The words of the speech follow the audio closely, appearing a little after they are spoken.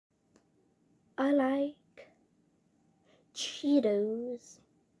I like Cheetos.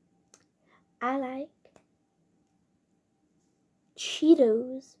 I like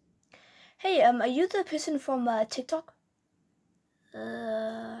Cheetos. Hey, are you the person from TikTok?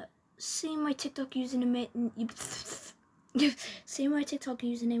 Say my TikTok username. Say my TikTok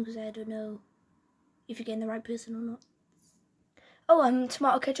username because I don't know if you're getting the right person or not. Oh,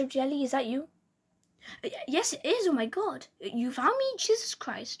 tomato ketchup jelly. Is that you? Yes, it is. Oh my god, you found me, Jesus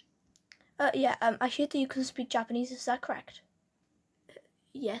Christ. Yeah. I hear that you can speak Japanese. Is that correct?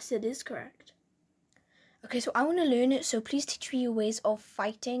 Yes, it is correct. Okay, so I want to learn it. So please teach me your ways of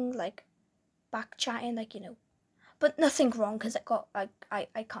fighting, like back chatting, like but nothing wrong because I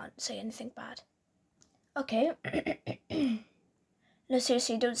can't say anything bad. Okay. No,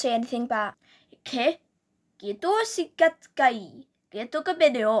 seriously, don't say anything bad. Okay. What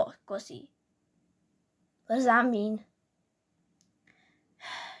does that mean?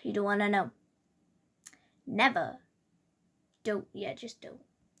 You don't want to know. Never. Don't. Yeah, just don't.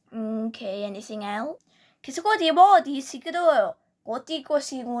 Okay, anything else? 其實嗰啲波啲事嗰度，嗰啲個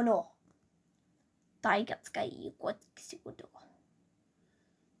事我咯，大家使嗰啲事嗰度，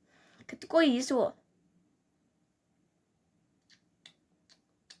嗰個意思喎。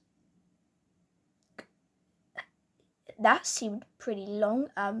That seemed pretty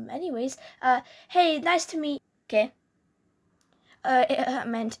long. Anyways, hey, nice to meet. Okay. It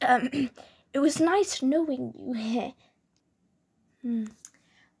meant it was nice knowing you.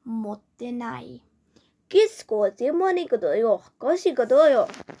 持ってない。キスコゼモニコドよ。ゴシコドよ。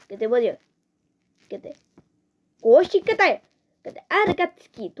ゲテボディ。ゲテ。ゴシケタよ。ゲテ。あるがつ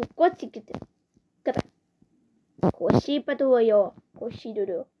きとゴシケテ。ゲテ。ゴシパドよ。ゴシド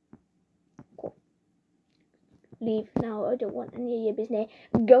ル。Leave now. I don't want any of your business.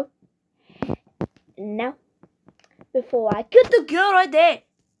 Go now. Before I cut the girl right there.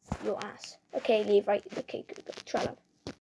 Your ass. Okay, leave right. Okay, go. Try that.